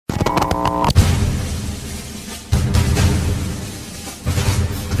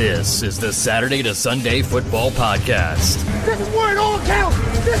This is the Saturday to Sunday Football Podcast. This is where it all counts.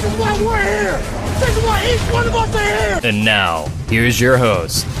 This is why we're here. This is why each one of us are here. And now, here's your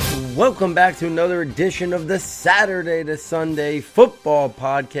host. Welcome back to another edition of the Saturday to Sunday Football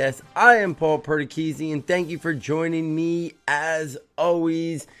Podcast. I am Paul Perticchese, and thank you for joining me as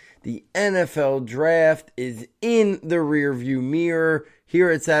always. The NFL Draft is in the rearview mirror. Here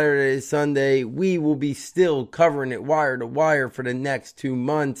at Saturday to Sunday, we will be still covering it wire to wire for the next 2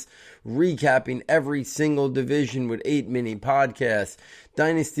 months, recapping every single division with 8 mini podcasts,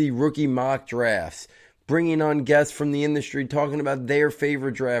 Dynasty rookie mock drafts, bringing on guests from the industry, talking about their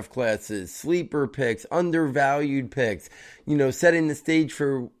favorite draft classes, sleeper picks, undervalued picks, setting the stage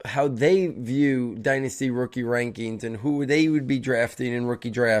for how they view Dynasty rookie rankings and who they would be drafting in rookie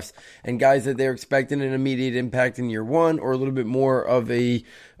drafts, and guys that they're expecting an immediate impact in year one or a little bit more of a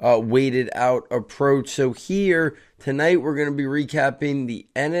weighted out approach. So here, tonight, we're going to be recapping the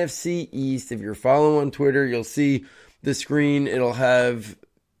NFC East. If you're following on Twitter, you'll see the screen. It'll have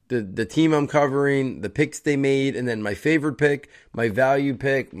the team I'm covering, the picks they made, and then my favorite pick, my value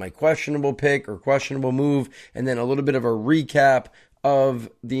pick, my questionable pick or questionable move, and then a little bit of a recap of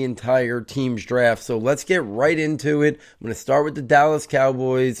the entire team's draft. So let's get right into it. I'm going to start with the Dallas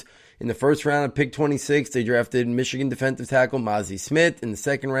Cowboys. In the first round at pick 26, they drafted Michigan defensive tackle Mazi Smith. In the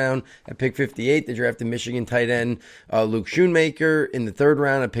second round at pick 58, they drafted Michigan tight end Luke Schoonmaker. In the third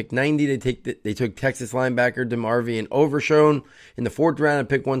round at pick 90, they took Texas linebacker DeMarvion Overshown. In the fourth round at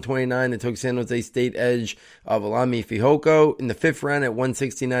pick 129, they took San Jose State edge Valami Fihoko. In the fifth round at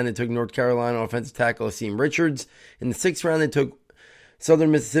 169, they took North Carolina offensive tackle Asim Richards. In the sixth round, they took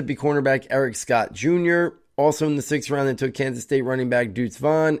Southern Mississippi cornerback Eric Scott Jr. Also in the sixth round, they took Kansas State running back Deuce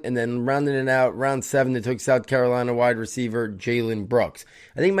Vaughn. And then rounding it out, round 7, they took South Carolina wide receiver Jalen Brooks.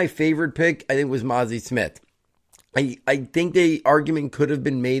 I think my favorite pick, was Mazi Smith. I think the argument could have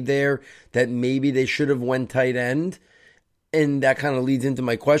been made there that maybe they should have went tight end. And that kind of leads into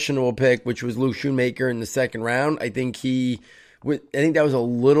my questionable pick, which was Luke Schoonmaker in the second round. I think that was a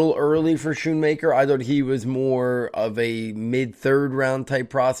little early for Schoonmaker. I thought he was more of a mid-third round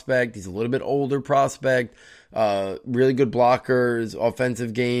type prospect. He's a little bit older prospect. Really good blockers,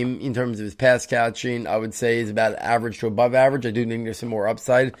 offensive game in terms of his pass catching, I would say is about average to above average. I do think there's some more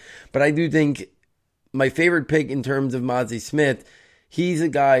upside. But I do think my favorite pick in terms of Mazi Smith, he's a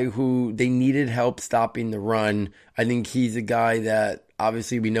guy who they needed help stopping the run. I think he's a guy that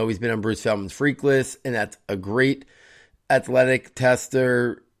obviously we know he's been on Bruce Feldman's freak list, and that's a great athletic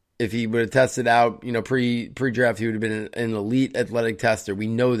tester. If he would have tested out, pre-draft, he would have been an elite athletic tester. We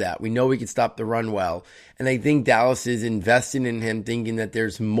know that. We know he can stop the run well. And I think Dallas is investing in him, thinking that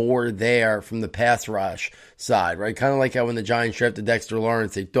there's more there from the pass rush side, right? Kind of like how when the Giants drafted Dexter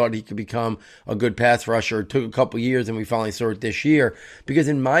Lawrence, they thought he could become a good pass rusher. It took a couple years, and we finally saw it this year. Because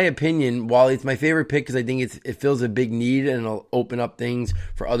in my opinion, while it's my favorite pick because I think it fills a big need and it'll open up things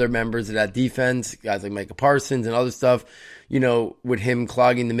for other members of that defense, guys like Micah Parsons and other stuff, with him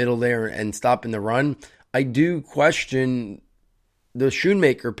clogging the middle there and stopping the run, I do question the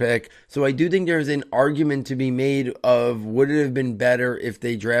Schoonmaker pick. So I do think there's an argument to be made of would it have been better if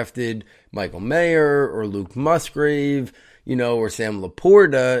they drafted Michael Mayer or Luke Musgrave, or Sam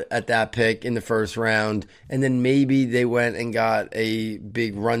Laporta at that pick in the first round, and then maybe they went and got a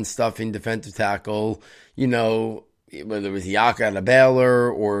big run-stuffing defensive tackle, whether it was Yaka out of Baylor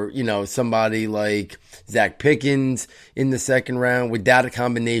or, somebody like Zach Pickens in the second round. Would that a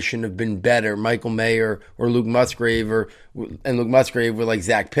combination have been better, Michael Mayer or Luke Musgrave, and Luke Musgrave with like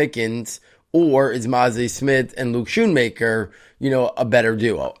Zach Pickens, or is Mazi Smith and Luke Schoonmaker, a better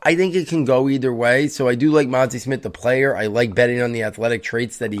duo? I think it can go either way. So I do like Mazi Smith, the player. I like betting on the athletic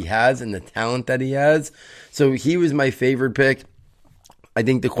traits that he has and the talent that he has. So he was my favorite pick. I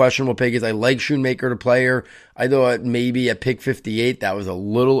think the questionable pick is I like Schoonmaker, the player. I thought maybe at pick 58, that was a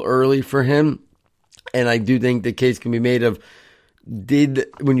little early for him. And I do think the case can be made of,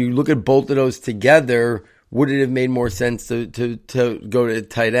 when you look at both of those together, would it have made more sense to go to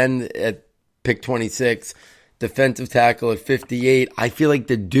tight end at pick 26, defensive tackle at 58? I feel like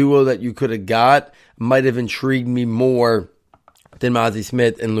the duo that you could have got might have intrigued me more than Mazi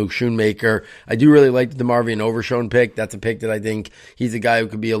Smith and Luke Schoonmaker. I do really like the DeMarvion Overshown pick. That's a pick that I think he's a guy who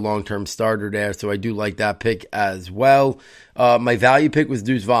could be a long-term starter there, so I do like that pick as well. My value pick was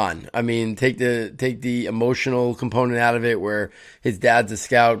Deuce Vaughn. I mean, take the emotional component out of it, where his dad's a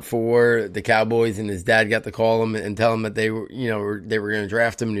scout for the Cowboys, and his dad got to call him and tell him that they were going to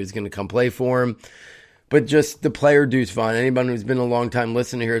draft him and he was going to come play for him. But just the player Deuce Vaughn, anyone who's been a long time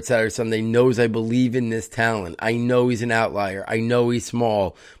listener here at Saturday Sunday knows I believe in this talent. I know he's an outlier. I know he's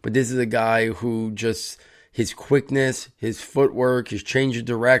small. But this is a guy who just his quickness, his footwork, his change of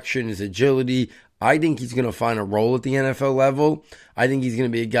direction, his agility. I think he's going to find a role at the NFL level. I think he's going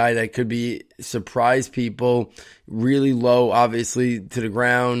to be a guy that could surprise people, really low, obviously, to the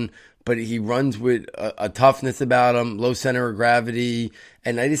ground, but he runs with a toughness about him, low center of gravity,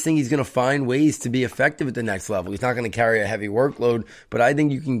 and I just think he's going to find ways to be effective at the next level. He's not going to carry a heavy workload, but I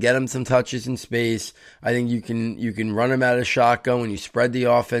think you can get him some touches in space. I think you can run him out of shotgun when you spread the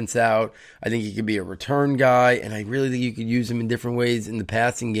offense out. I think he could be a return guy, and I really think you could use him in different ways in the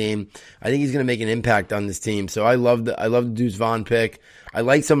passing game. I think he's going to make an impact on this team. So I love the Deuce Vaughn pick. I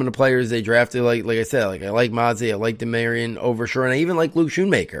like some of the players they drafted, like I said, I like Mozzie, I like Demarion Overshaw, and I even like Luke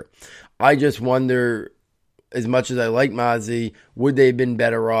Schoonmaker. I just wonder, as much as I like Mozzie, would they have been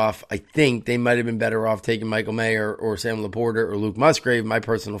better off? I think they might have been better off taking Michael Mayer or Sam Laporta or Luke Musgrave, my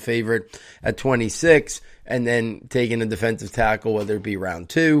personal favorite, at 26, and then taking a defensive tackle, whether it be round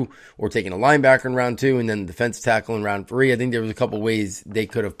 2, or taking a linebacker in round 2, and then the defensive tackle in round 3. I think there was a couple ways they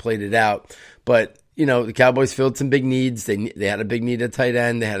could have played it out. But the Cowboys filled some big needs. They had a big need at tight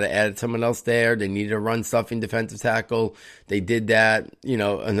end. They had to add someone else there. They needed a run-stuffing defensive tackle. They did that.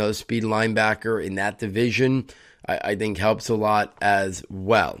 Another speed linebacker in that division, I think helps a lot as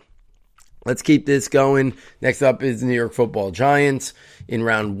well. Let's keep this going. Next up is the New York Football Giants in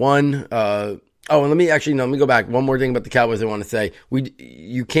round 1. And let me go back. One more thing about the Cowboys I want to say.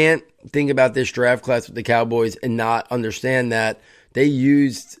 You can't think about this draft class with the Cowboys and not understand that they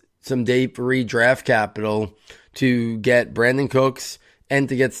used some day free draft capital to get Brandon Cooks and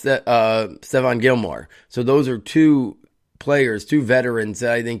to get Stephon Gilmore. So those are two veterans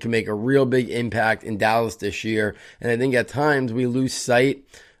that I think can make a real big impact in Dallas this year. And I think at times we lose sight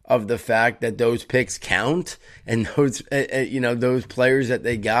of the fact that those picks count, and those players that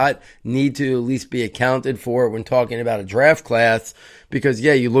they got need to at least be accounted for when talking about a draft class. Because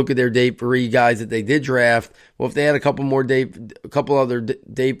you look at their day free guys that they did draft. Well, if they had a couple other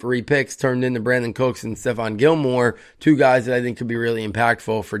day free picks turned into Brandon Cooks and Stephon Gilmore, two guys that I think could be really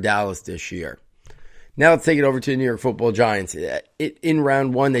impactful for Dallas this year. Now let's take it over to the New York Football Giants. In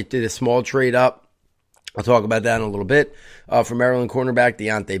round 1, they did a small trade up. I'll talk about that in a little bit. For Maryland cornerback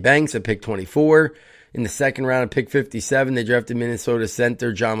Deonte Banks at pick 24. In the second round at pick 57, they drafted Minnesota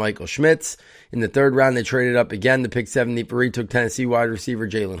center John Michael Schmitz. In the third round, they traded up again to pick 73, took Tennessee wide receiver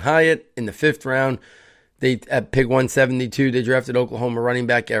Jalen Hyatt. In the fifth round, at pick 172, they drafted Oklahoma running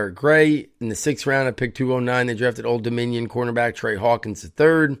back Eric Gray. In the sixth round, at pick 209, they drafted Old Dominion cornerback Trey Hawkins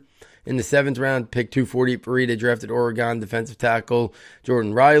III. In the seventh round, pick 243, they drafted Oregon defensive tackle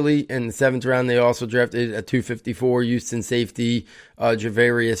Jordan Riley. In the seventh round, they also drafted at 254 Houston safety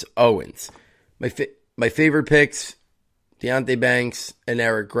Javarius Owens. My favorite picks, Deonte Banks and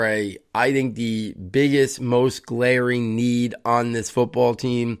Eric Gray. I think the biggest, most glaring need on this football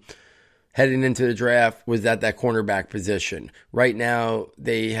team heading into the draft was at that cornerback position. Right now,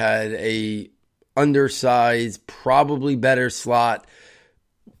 they had a undersized, probably better slot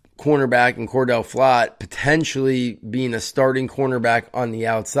cornerback in Cordell Flott, potentially being a starting cornerback on the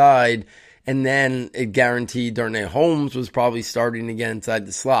outside, and then it guaranteed Darnay Holmes was probably starting again inside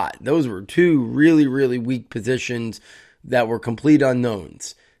the slot. Those were two really, really weak positions that were complete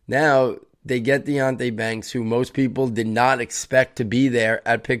unknowns. Now they get Deonte Banks, who most people did not expect to be there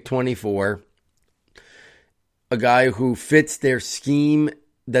at pick 24, a guy who fits their scheme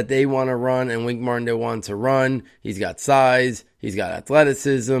that they want to run and Wink Martindale wants to run. He's got size, he's got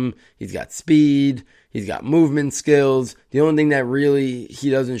athleticism, he's got speed, he's got movement skills. The only thing that really he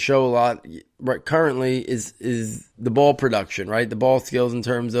doesn't show a lot currently is the ball production, right? The ball skills in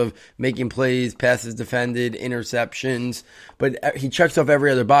terms of making plays, passes defended, interceptions. But he checks off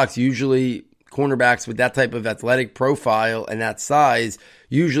every other box. Usually cornerbacks with that type of athletic profile and that size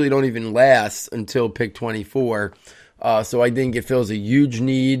usually don't even last until pick 24. So I think it fills a huge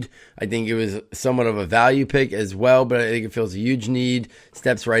need. I think it was somewhat of a value pick as well, but I think it fills a huge need,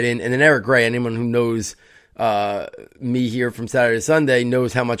 steps right in. And then Eric Gray, anyone who knows me here from Saturday to Sunday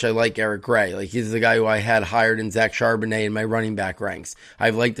knows how much I like Eric Gray. Like, he's the guy who I had higher than Zach Charbonnet in my running back ranks.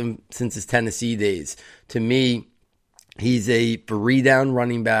 I've liked him since his Tennessee days. To me, he's a three-down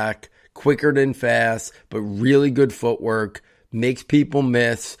running back, quicker than fast, but really good footwork, makes people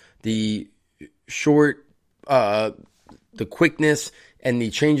miss. The short the quickness and the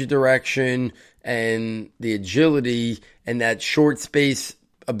change of direction and the agility and that short space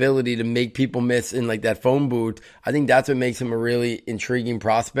ability to make people miss in like that phone booth, I think that's what makes him a really intriguing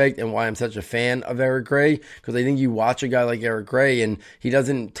prospect and why I'm such a fan of Eric Gray. Because I think you watch a guy like Eric Gray and he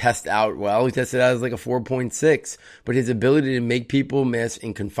doesn't test out well. He tested out as like a 4.6, but his ability to make people miss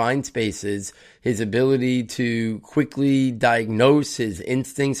in confined spaces, his ability to quickly diagnose, his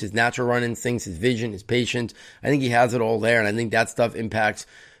instincts, his natural run instincts, his vision, his patience, I think he has it all there. And I think that stuff impacts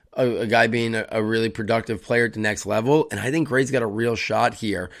a guy being a really productive player at the next level. And I think Gray's got a real shot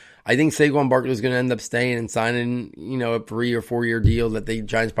here. I think Saquon Barkley is going to end up staying and signing, a 3 or 4 year deal that the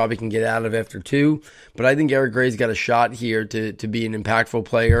Giants probably can get out of after 2. But I think Eric Gray's got a shot here to be an impactful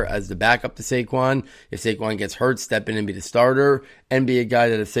player as the backup to Saquon. If Saquon gets hurt, step in and be the starter and be a guy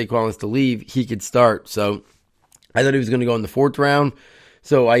that if Saquon was to leave, he could start. So I thought he was going to go in the 4th round.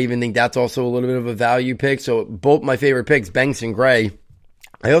 So I even think that's also a little bit of a value pick. So both my favorite picks, Banks and Gray,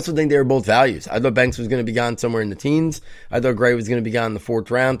 I also think they were both values. I thought Banks was going to be gone somewhere in the teens. I thought Gray was going to be gone in the 4th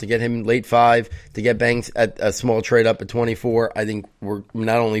round. To get him in late 5, to get Banks at a small trade up at 24, I think were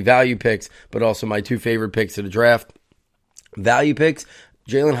not only value picks, but also my 2 favorite picks of the draft. Value picks,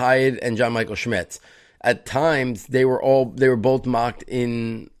 Jalen Hyatt and John Michael Schmitz. At times, they were both mocked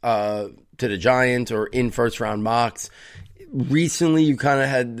in to the Giants or in first round mocks. Recently, you kind of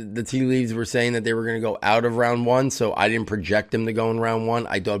had the tea leaves were saying that they were going to go out of round 1, so I didn't project them to go in round 1.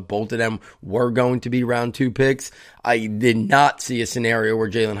 I thought both of them were going to be round 2 picks. I did not see a scenario where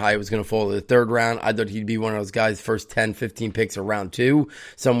Jalen Hyatt was going to fall to the 3rd round. I thought he'd be one of those guys, first 10, 15 picks of round 2,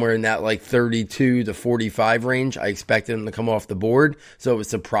 somewhere in that like 32 to 45 range. I expected him to come off the board, so it was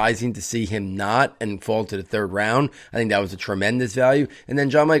surprising to see him not and fall to the 3rd round. I think that was a tremendous value. And then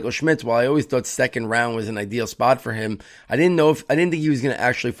John Michael Schmitz, while I always thought 2nd round was an ideal spot for him, I didn't think he was going to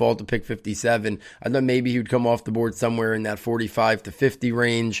actually fall to pick 57. I thought maybe he would come off the board somewhere in that 45 to 50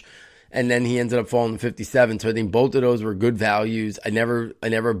 range. And then he ended up falling to 57. So I think both of those were good values. I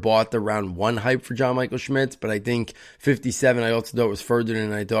never bought the round 1 hype for John Michael Schmitz, but I think 57 I also thought was further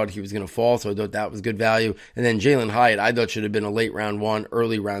than I thought he was going to fall. So I thought that was good value. And then Jalen Hyatt, I thought should have been a late round 1,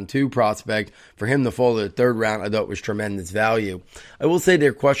 early round 2 prospect. For him to fall to the 3rd round, I thought was tremendous value. I will say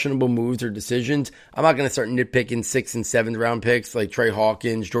they're questionable moves or decisions. I'm not going to start nitpicking 6th and 7th round picks like Trey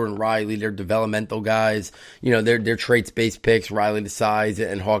Hawkins, Jordan Riley. They're developmental guys. They're traits-based picks. Riley the size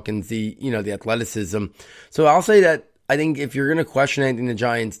and Hawkins the athleticism. So I'll say that I think if you're going to question anything the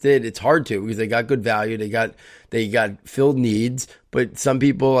Giants did, it's hard to because they got good value. They got filled needs, but some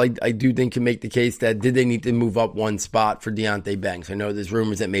people I do think can make the case that did they need to move up 1 spot for Deonte Banks? I know there's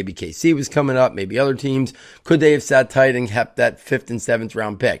rumors that maybe KC was coming up, maybe other teams. Could they have sat tight and kept that 5th and 7th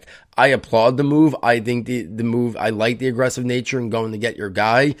round pick? I applaud the move. I think the move, I like the aggressive nature and going to get your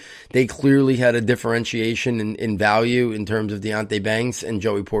guy. They clearly had a differentiation in value in terms of Deonte Banks and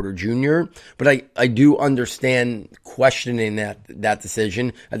Joey Porter Jr. But I do understand questioning that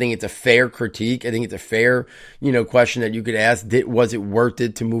decision. I think it's a fair critique. I think it's a fair, question that you could ask. Was it worth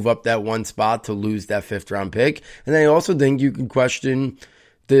it to move up that 1 spot to lose that 5th round pick? And I also think you can question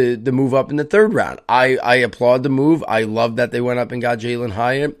the move up in the 3rd round. I applaud the move. I love that they went up and got Jalen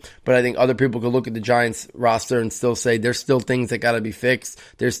Hyatt, but I think other people could look at the Giants roster and still say there's still things that got to be fixed.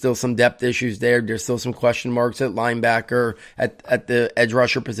 There's still some depth issues there. There's still some question marks at linebacker, at the edge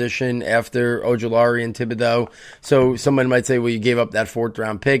rusher position after Ojulari and Thibodeau. So someone might say, well, you gave up that 4th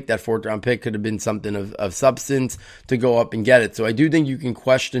round pick. That 4th round pick could have been something of substance to go up and get it. So I do think you can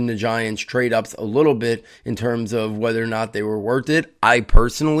question the Giants trade ups a little bit in terms of whether or not they were worth it. I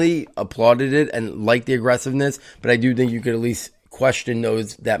personally applauded it and liked the aggressiveness, but I do think you could at least question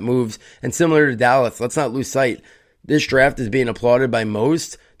that moves. And similar to Dallas, let's not lose sight. This draft is being applauded by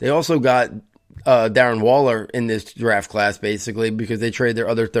most. They also got Darren Waller in this draft class, basically, because they traded their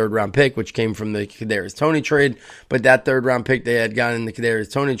other 3rd round pick, which came from the Kadarius Toney trade. But that 3rd round pick they had gotten in the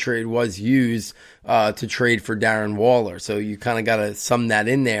Kadarius Toney trade was used to trade for Darren Waller. So you kind of got to sum that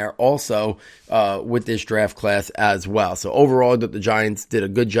in there also with this draft class as well. So overall, the Giants did a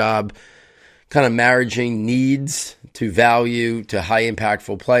good job kind of marrying needs to value to high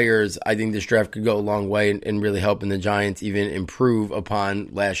impactful players. I think this draft could go a long way in really helping the Giants even improve upon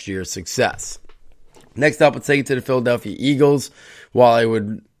last year's success. Next up, let's take it to the Philadelphia Eagles. While I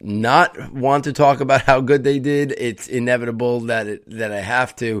would not want to talk about how good they did, it's inevitable that I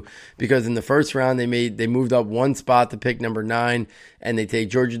have to, because in the 1st round they moved up 1 spot to pick number 9, and they take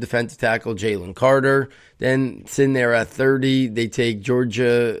Georgia defensive tackle Jalen Carter. Then sitting there at 30, they take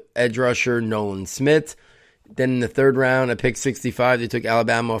Georgia edge rusher Nolan Smith. Then in the 3rd round, at pick 65, they took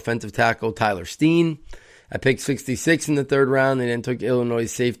Alabama offensive tackle Tyler Steen. At pick 66 in the 3rd round, they then took Illinois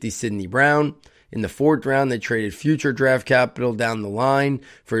safety Sidney Brown. In the 4th round, they traded future draft capital down the line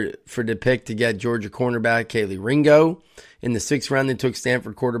for the pick to get Georgia cornerback Kelee Ringo. In the 6th round, they took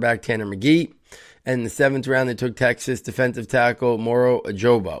Stanford quarterback Tanner McGee. And in the 7th round, they took Texas defensive tackle Moro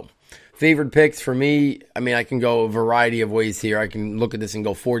Ajobo. Favorite picks for me, I mean, I can go a variety of ways here. I can look at this and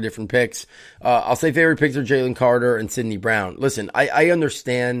go 4 different picks. I'll say favorite picks are Jalen Carter and Sidney Brown. Listen, I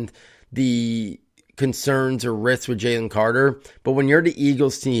understand the concerns or risks with Jalen Carter, but when you're the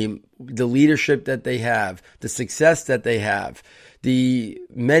Eagles team, the leadership that they have, the success that they have, the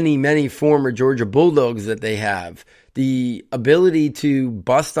many former Georgia Bulldogs that they have, the ability to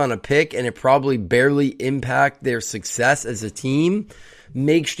bust on a pick and it probably barely impact their success as a team,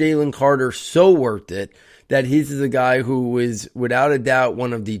 makes Jalen Carter so worth it that he's a guy who is without a doubt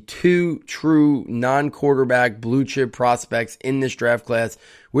one of the 2 true non-quarterback blue chip prospects in this draft class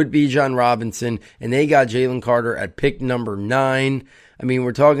with Bijan Robinson, and they got Jalen Carter at pick number 9. I mean,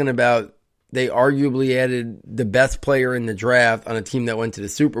 we're talking about they arguably added the best player in the draft on a team that went to the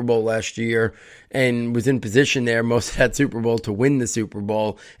Super Bowl last year and was in position there most of that Super Bowl to win the Super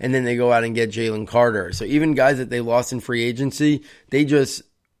Bowl. And then they go out and get Jalen Carter. So even guys that they lost in free agency, they just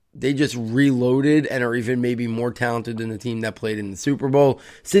reloaded and are even maybe more talented than the team that played in the Super Bowl.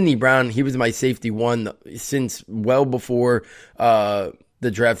 Sidney Brown, he was my safety one since well before the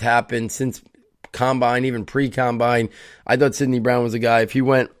draft happened, since Combine, even pre-Combine. I thought Sidney Brown was a guy, if he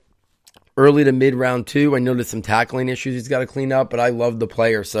went early to mid round 2, I noticed some tackling issues he's got to clean up, but I love the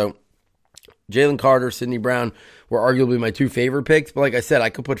player. So Jalen Carter, Sidney Brown were arguably my 2 favorite picks. But like I said, I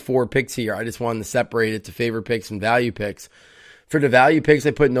could put 4 picks here. I just wanted to separate it to favorite picks and value picks. For the value picks,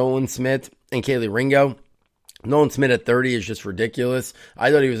 I put Nolan Smith and Kelee Ringo. Nolan Smith at 30 is just ridiculous.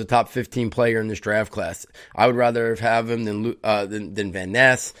 I thought he was a top 15 player in this draft class. I would rather have him than Van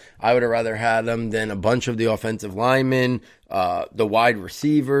Ness. I would have rather had him than a bunch of the offensive linemen, the wide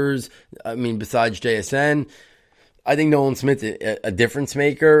receivers. I mean, besides JSN. I think Nolan Smith's a difference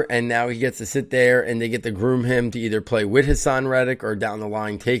maker, and now he gets to sit there and they get to groom him to either play with Hassan Reddick or down the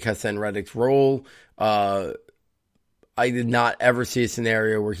line take Hassan Reddick's role. I did not ever see a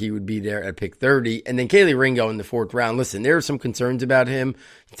scenario where he would be there at pick 30. And then Kelee Ringo in the 4th round. Listen, there are some concerns about him,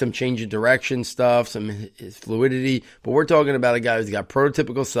 some change of direction stuff, some his fluidity. But we're talking about a guy who's got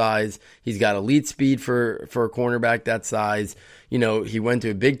prototypical size. He's got elite speed for a cornerback that size. You know, he went to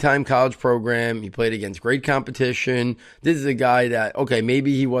a big-time college program. He played against great competition. This is a guy that, okay,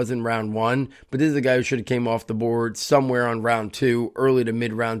 maybe he wasn't round 1, but this is a guy who should have came off the board somewhere on round 2, early to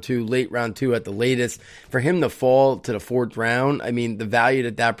mid-round 2, late round 2 at the latest. For him to fall to the 4th round, I mean, the value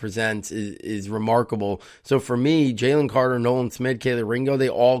that presents is remarkable. So for me, Jalen Carter, Nolan Smith, Kelee Ringo, they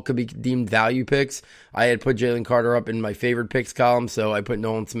all could be deemed value picks. I had put Jalen Carter up in my favorite picks column, so I put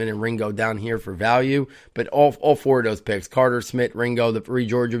Nolan Smith and Ringo down here for value. But all 4 of those picks, Carter, Smith, Ringo, the 3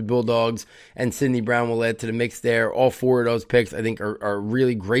 Georgia Bulldogs, and Sidney Brown will add to the mix there. All 4 of those picks I think are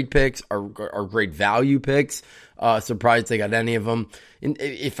really great picks, are great value picks. Surprised they got any of them. And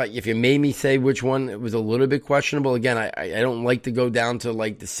if you made me say which one, it was a little bit questionable. Again, I don't like to go down to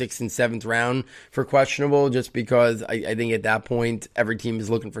like the 6th and 7th round for questionable, just because I think at that point every team is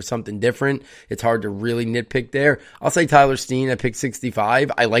looking for something different. It's hard to really nitpick there. I'll say Tyler Steen at pick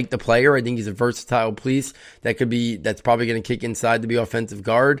 65. I like the player. I think he's a versatile piece that's probably going to kick inside to be offensive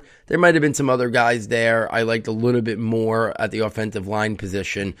guard. There might have been some other guys there I liked a little bit more at the offensive line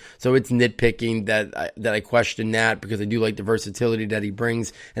position. So it's nitpicking that I question that, because I do like the versatility that he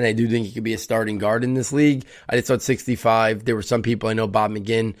brings, and I do think he could be a starting guard in this league. I just thought 65, there were some people, I know Bob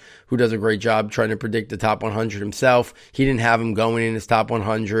McGinn, who does a great job trying to predict the top 100 himself. He didn't have him going in his top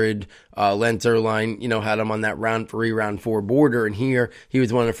 100. Len Zerline, had him on that round 3, round 4 border, and here he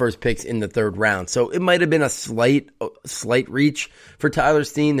was one of the first picks in the 3rd round. So it might have been a slight reach for Tyler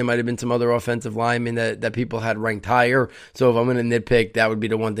Steen. There might have been some other offensive linemen that people had ranked higher. So if I'm going to nitpick, that would be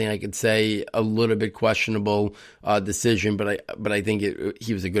the one thing I could say a little bit questionable decision. But I think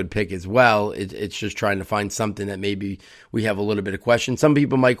he was a good pick as well. It's just trying to find something that maybe we have a little bit of question. Some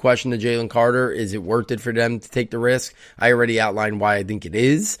people might question the Jalen Carter. Is it worth it for them to take the risk? I already outlined why I think it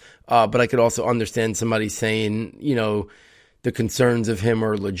is. But I could also understand somebody saying, the concerns of him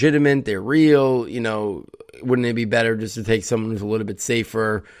are legitimate, they're real. Wouldn't it be better just to take someone who's a little bit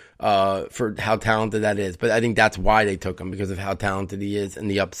safer for how talented that is? But I think that's why they took him, because of how talented he is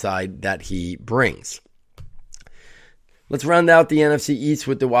and the upside that he brings. Let's round out the NFC East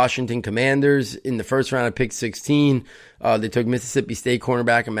with the Washington Commanders. In the 1st round of pick 16, they took Mississippi State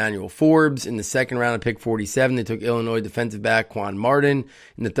cornerback Emmanuel Forbes. In the 2nd round of pick 47, they took Illinois defensive back Quan Martin.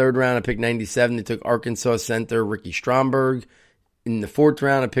 In the 3rd round of pick 97, they took Arkansas center Ricky Stromberg. In the 4th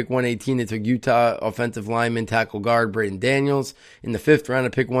round, at pick 118, they took Utah offensive lineman tackle guard Braden Daniels. In the 5th round,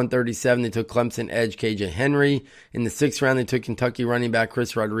 at pick 137, they took Clemson edge KJ Henry. In the 6th round, they took Kentucky running back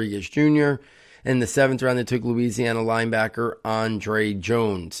Chris Rodriguez Jr. In the 7th round, they took Louisiana linebacker Andre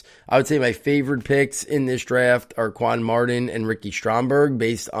Jones. I would say my favorite picks in this draft are Quan Martin and Ricky Stromberg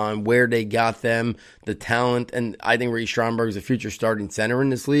based on where they got them, the talent, and I think Ricky Stromberg is a future starting center in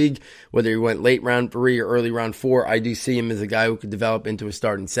this league. Whether he went late round 3 or early round 4, I do see him as a guy who could develop into a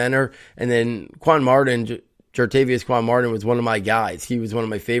starting center. And then Quan Martin, Jartavius Quan Martin was one of my guys. He was one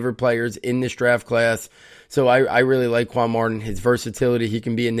of my favorite players in this draft class. So I really like Quan Martin, his versatility. He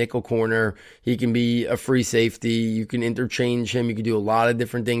can be a nickel corner. He can be a free safety. You can interchange him. You can do a lot of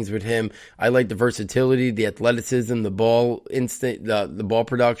different things with him. I like the versatility, the athleticism, the ball instinct, the ball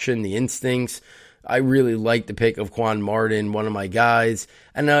production, the instincts. I really like the pick of Quan Martin, one of my guys.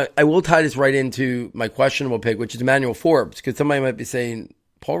 And I will tie this right into my questionable pick, which is Emmanuel Forbes, because somebody might be saying,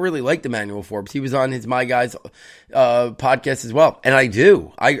 Paul really liked Emmanuel Forbes. He was on his My Guys podcast as well. And I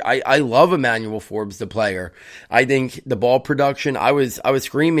do. I love Emmanuel Forbes, the player. I think the ball production, I was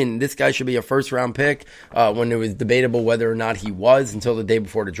screaming, this guy should be a first-round pick when it was debatable whether or not he was until the day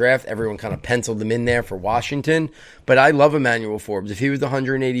before the draft. Everyone kind of penciled him in there for Washington. But I love Emmanuel Forbes. If he was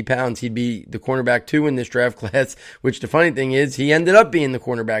 180 pounds, he'd be the cornerback 2 in this draft class, which the funny thing is, he ended up being the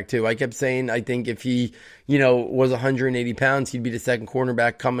cornerback 2. I kept saying, I think if he was 180 pounds, he'd be the second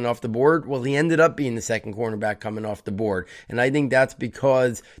cornerback coming off the board. Well, he ended up being the second cornerback coming off the board. And I think that's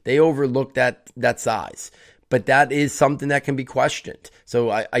because they overlooked that size. But that is something that can be questioned. So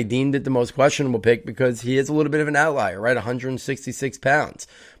I deemed it the most questionable pick because he is a little bit of an outlier, right? 166 pounds.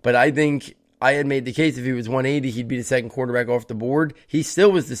 But I think I had made the case if he was 180, he'd be the second cornerback off the board. He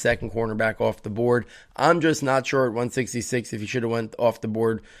still was the second cornerback off the board. I'm just not sure at 166 if he should have went off the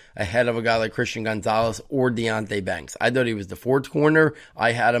board ahead of a guy like Christian Gonzalez or Deonte Banks. I thought he was the 4th corner.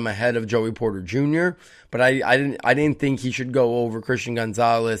 I had him ahead of Joey Porter Jr., but I didn't think he should go over Christian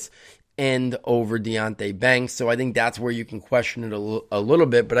Gonzalez and over Deonte Banks. So I think that's where you can question it a little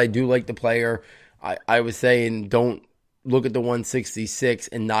bit, but I do like the player. I was saying don't look at the 166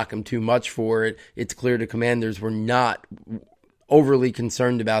 and knock him too much for it. It's clear the Commanders were not overly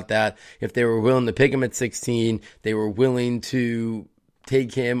concerned about that. If they were willing to pick him at 16, they were willing to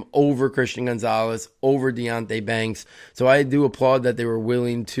take him over Christian Gonzalez, over Deonte Banks. So I do applaud that they were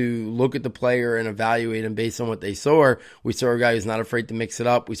willing to look at the player and evaluate him based on what they saw. We saw a guy who's not afraid to mix it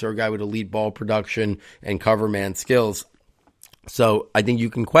up. We saw a guy with elite ball production and cover man skills. So I think you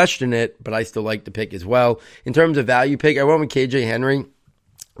can question it, but I still like the pick as well. In terms of value pick, I went with KJ Henry.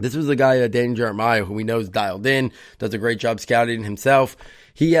 This was the guy, Danny Jeremiah, who we know is dialed in, does a great job scouting himself.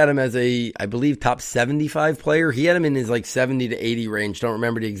 He had him as a, I believe, top 75 player. He had him in his 70 to 80 range. Don't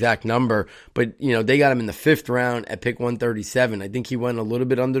remember the exact number, but they got him in the 5th round at pick 137. I think he went a little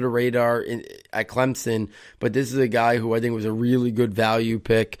bit under the radar at Clemson, but this is a guy who I think was a really good value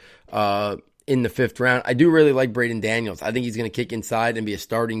pick in the 5th round. I do really like Braden Daniels. I think he's going to kick inside and be a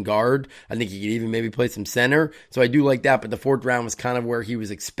starting guard. I think he could even maybe play some center. So I do like that, but the 4th round was kind of where he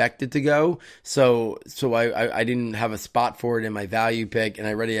was expected to go. So I didn't have a spot for it in my value pick, and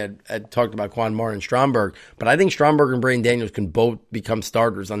I already had talked about Quan Martin and Stromberg. But I think Stromberg and Braden Daniels can both become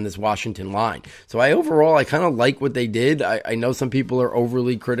starters on this Washington line. So I kind of like what they did. I know some people are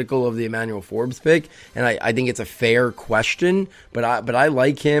overly critical of the Emmanuel Forbes pick, and I think it's a fair question, but I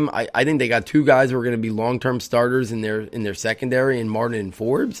like him. I think they got 2 guys who are going to be long-term starters in their secondary, in Martin and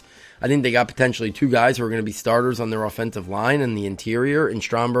Forbes. I think they got potentially 2 guys who are going to be starters on their offensive line and the interior, in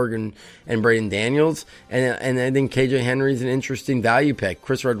Stromberg and Braden Daniels. And I think KJ Henry is an interesting value pick.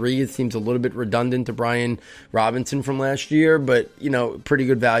 Chris Rodriguez seems a little bit redundant to Brian Robinson from last year, but pretty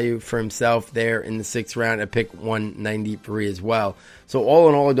good value for himself there in the 6th round at pick 193 as well. So all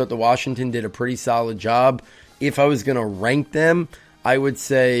in all, I thought the Washington did a pretty solid job. If I was going to rank them, I would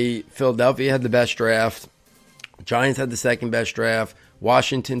say Philadelphia had the best draft, Giants had the 2nd best draft,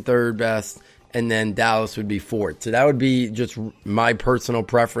 Washington 3rd best, and then Dallas would be 4th. So that would be just my personal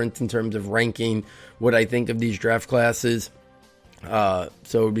preference in terms of ranking what I think of these draft classes. So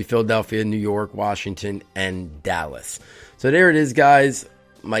it would be Philadelphia, New York, Washington, and Dallas. So there it is, guys.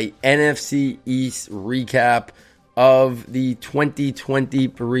 My NFC East recap of the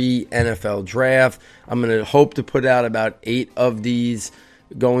 2023 NFL Draft. I'm going to hope to put out about 8 of these,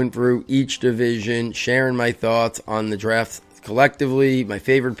 going through each division, sharing my thoughts on the drafts collectively, my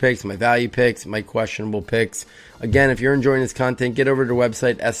favorite picks, my value picks, my questionable picks. Again, if you're enjoying this content, get over to the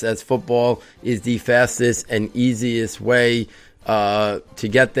website. SS Football is the fastest and easiest way to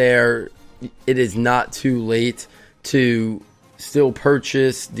get there. It is not too late to still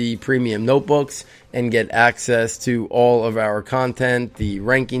purchase the premium notebooks and get access to all of our content. The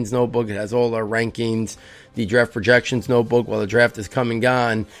rankings notebook, it has all our rankings. The draft projections notebook, while the draft is come and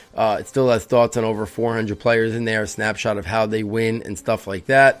gone, it still has thoughts on over 400 players in there, a snapshot of how they win and stuff like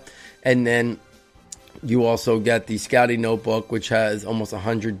that. And then you also get the scouting notebook, which has almost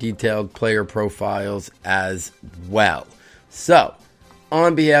 100 detailed player profiles as well. So,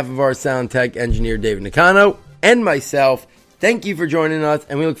 on behalf of our sound tech engineer, David Nicano, and myself, thank you for joining us,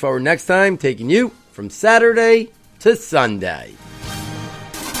 and we look forward next time taking you from Saturday to Sunday.